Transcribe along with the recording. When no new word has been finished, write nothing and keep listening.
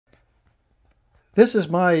This is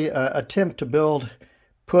my attempt to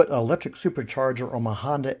put an electric supercharger on my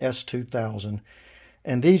Honda S2000.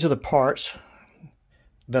 And these are the parts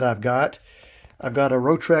that I've got. I've got a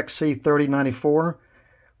Rotrex C3094,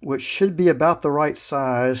 which should be about the right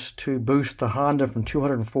size to boost the Honda from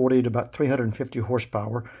 240 to about 350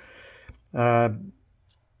 horsepower.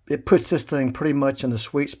 It puts this thing pretty much in the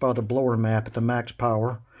sweet spot of the blower map at the max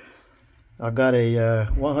power. I've got a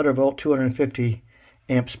 100 volt 250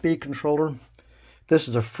 amp speed controller. This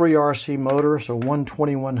is a FreeRC motor, so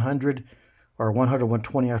 120 100 or 100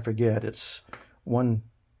 120, I forget. It's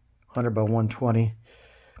 100 by 120.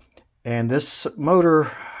 And this motor,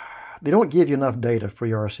 they don't give you enough data,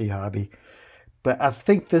 FreeRCHobby, but I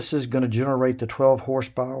think this is going to generate the 12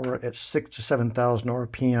 horsepower at 6,000 to 7,000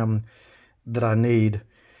 RPM that I need.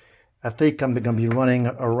 I think I'm going to be running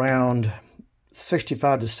around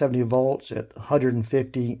 65 to 70 volts at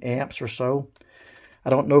 150 amps or so. I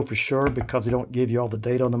don't know for sure because they don't give you all the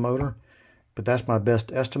data on the motor, but that's my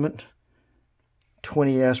best estimate.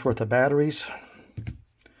 20S worth of batteries.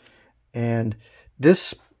 And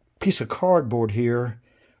this piece of cardboard here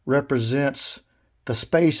represents the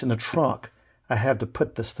space in the trunk I have to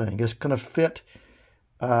put this thing. It's going to fit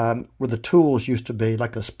where the tools used to be,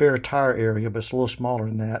 like a spare tire area, but it's a little smaller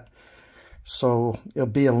than that. So it'll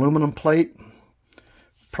be aluminum plate,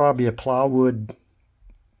 probably a plywood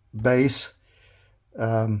base.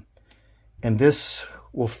 And this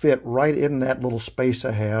will fit right in that little space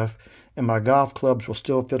I have, and my golf clubs will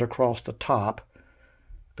still fit across the top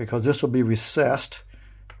because this will be recessed,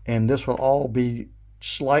 and this will all be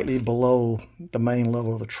slightly below the main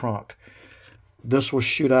level of the trunk. This will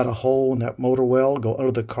shoot out a hole in that motor well, go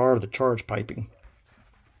under the car to the charge piping.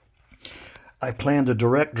 I plan to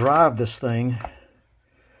direct drive this thing.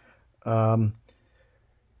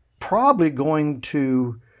 Probably going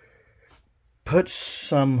to put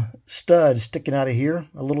some studs sticking out of here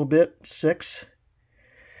a little bit, 6.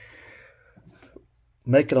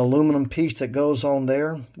 Make an aluminum piece that goes on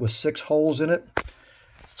there with 6 holes in it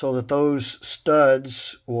so that those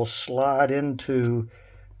studs will slide into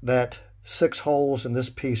that 6 holes in this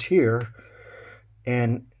piece here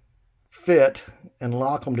and fit and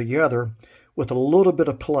lock them together with a little bit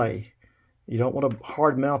of play. You don't want to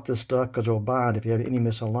hard mount this stuff because it'll bind if you have any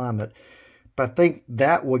misalignment. But I think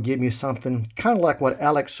that will give me something kind of like what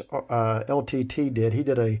Alex LTT did. He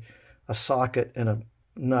did a socket and a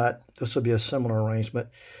nut. This will be a similar arrangement.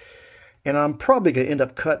 And I'm probably going to end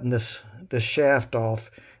up cutting this shaft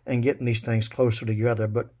off and getting these things closer together.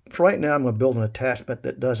 But for right now, I'm going to build an attachment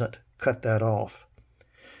that doesn't cut that off.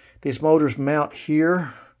 These motors mount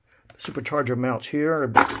here. The supercharger mounts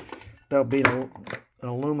here. There'll be an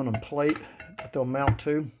aluminum plate that they'll mount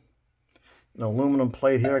to. An aluminum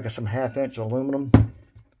plate here. I got some 1/2 inch aluminum.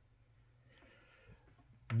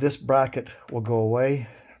 This bracket will go away.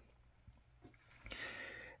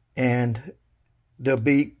 And there'll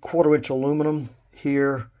be 1/4 inch aluminum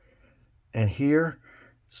here and here.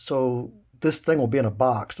 So this thing will be in a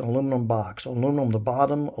box, an aluminum box. Aluminum on the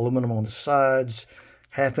bottom, aluminum on the sides,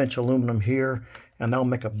 1/2 inch aluminum here, and that'll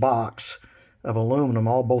make a box of aluminum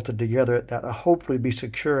all bolted together that'll hopefully be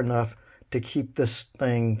secure enough to keep this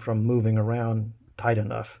thing from moving around tight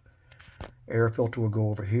enough. Air filter will go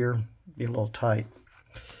over here, be a little tight.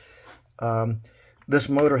 This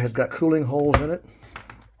motor has got cooling holes in it,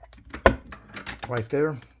 right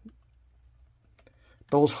there.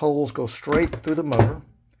 Those holes go straight through the motor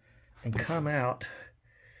and come out.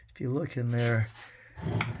 If you look in there,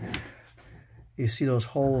 you see those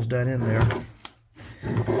holes down in there.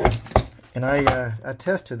 And I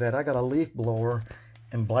tested that. I got a leaf blower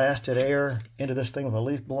and blasted air into this thing with a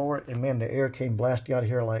leaf blower, and man, the air came blasting out of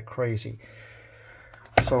here like crazy.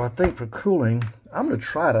 So I think for cooling, I'm going to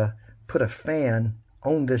try to put a fan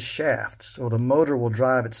on this shaft so the motor will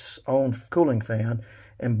drive its own cooling fan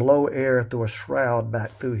and blow air through a shroud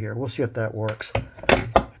back through here. We'll see if that works.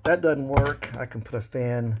 If that doesn't work, I can put a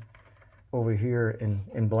fan over here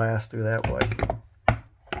and blast through that way.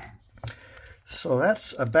 So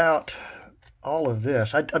that's about all of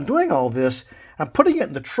this. I'm doing all this. I'm putting it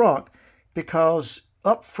in the trunk because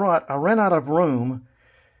up front I ran out of room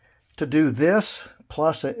to do this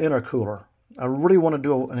plus an intercooler. I really want to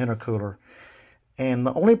do an intercooler. And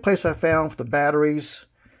the only place I found for the batteries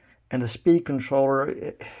and the speed controller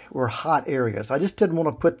were hot areas. I just didn't want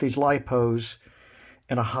to put these LiPos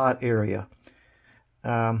in a hot area.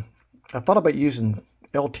 I thought about using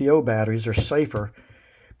LTO batteries. They're safer.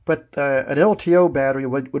 But an LTO battery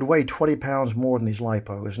would weigh 20 pounds more than these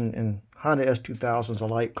LiPos. And Honda S2000 is a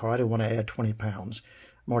light car. I didn't want to add 20 pounds.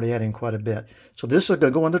 I'm already adding quite a bit. So this is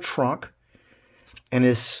going to go in the trunk. And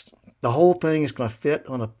it's The whole thing is going to fit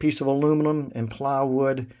on a piece of aluminum and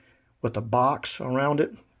plywood with a box around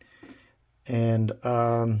it. And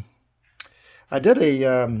I did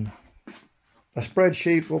a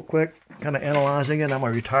spreadsheet real quick, kind of analyzing it. I'm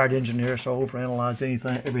a retired engineer, so I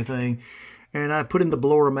overanalyze everything. And I put in the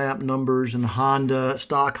blower map numbers and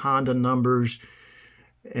stock Honda numbers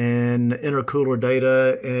and intercooler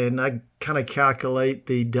data, and I kind of calculate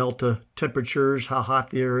the delta temperatures, how hot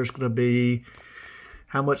the air is going to be,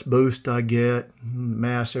 how much boost I get,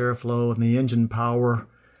 mass airflow, and the engine power,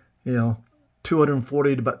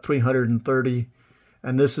 240 to about 330.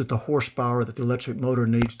 And this is the horsepower that the electric motor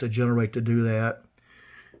needs to generate to do that.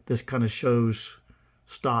 This kind of shows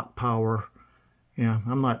stock power. Yeah,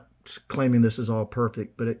 I'm not claiming this is all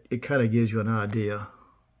perfect, but it kind of gives you an idea.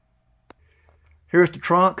 Here's the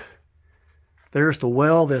trunk. There's the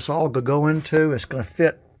well that's all to go into. It's going to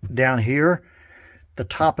fit down here. The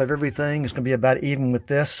top of everything is going to be about even with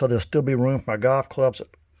this, so there'll still be room for my golf clubs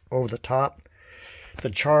over the top. The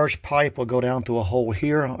charge pipe will go down through a hole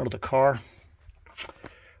here under the car.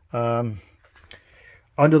 Under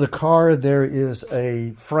the car, there is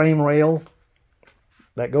a frame rail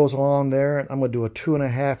that goes along there. I'm going to do a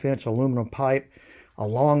 2.5-inch aluminum pipe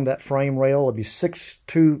along that frame rail. It'll be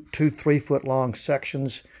 2 3-foot long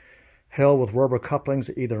sections held with rubber couplings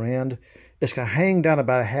at either end. It's going to hang down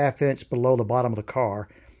about a 1/2 inch below the bottom of the car.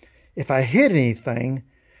 If I hit anything,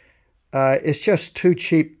 it's just 2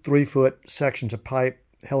 cheap 3-foot sections of pipe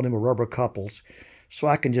held in with rubber couples. So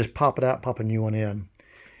I can just pop it out, pop a new one in.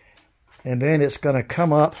 And then it's going to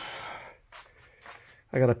come up.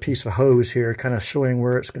 I got a piece of hose here kind of showing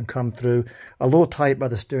where it's going to come through. A little tight by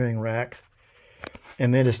the steering rack.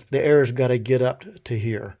 And then the air's got to get up to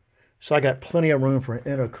here. So I got plenty of room for an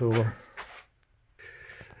intercooler.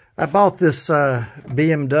 I bought this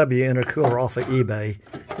BMW intercooler off of eBay.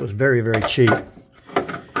 It was very, very cheap.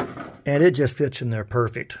 And it just fits in there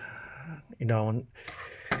perfect. And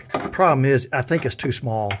the problem is, I think it's too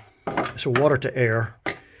small. It's a water to air.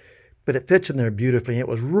 But it fits in there beautifully. It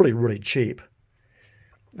was really, really cheap.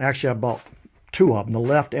 Actually, I bought 2 of them, the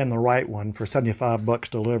left and the right one, for 75 bucks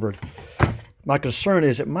delivered. My concern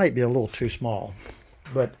is it might be a little too small.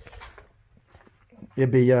 But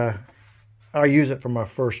it'd be... I'll use it for my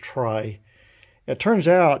first try. It turns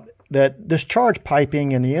out that this charge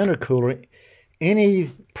piping in the intercooler,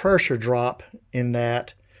 any pressure drop in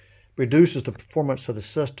that reduces the performance of the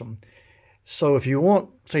system. So if you want,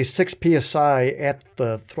 say, 6 psi at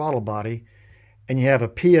the throttle body, and you have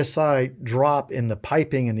a psi drop in the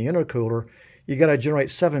piping in the intercooler, you got to generate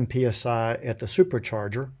 7 psi at the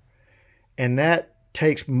supercharger, and that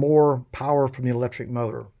takes more power from the electric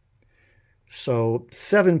motor. So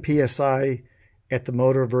 7 psi at the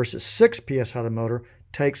motor versus 6 psi of the motor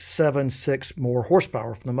takes 6 more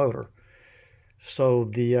horsepower from the motor. So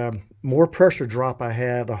the more pressure drop I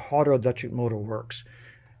have, the harder the electric motor works.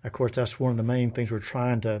 Of course, that's one of the main things we're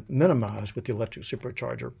trying to minimize with the electric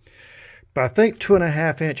supercharger. But I think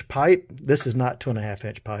 2.5-inch pipe, this is not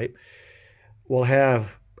 2.5-inch pipe, will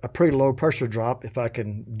have a pretty low pressure drop if I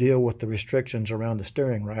can deal with the restrictions around the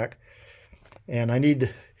steering rack. And I need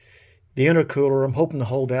the intercooler, I'm hoping to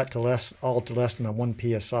hold that to less than a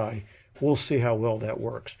 1 psi. We'll see how well that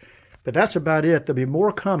works. But that's about it. There'll be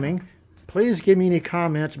more coming. Please give me any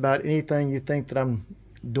comments about anything you think that I'm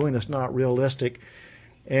doing that's not realistic.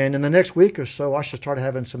 And in the next week or so, I should start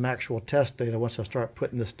having some actual test data once I start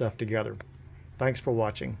putting this stuff together. Thanks for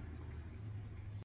watching.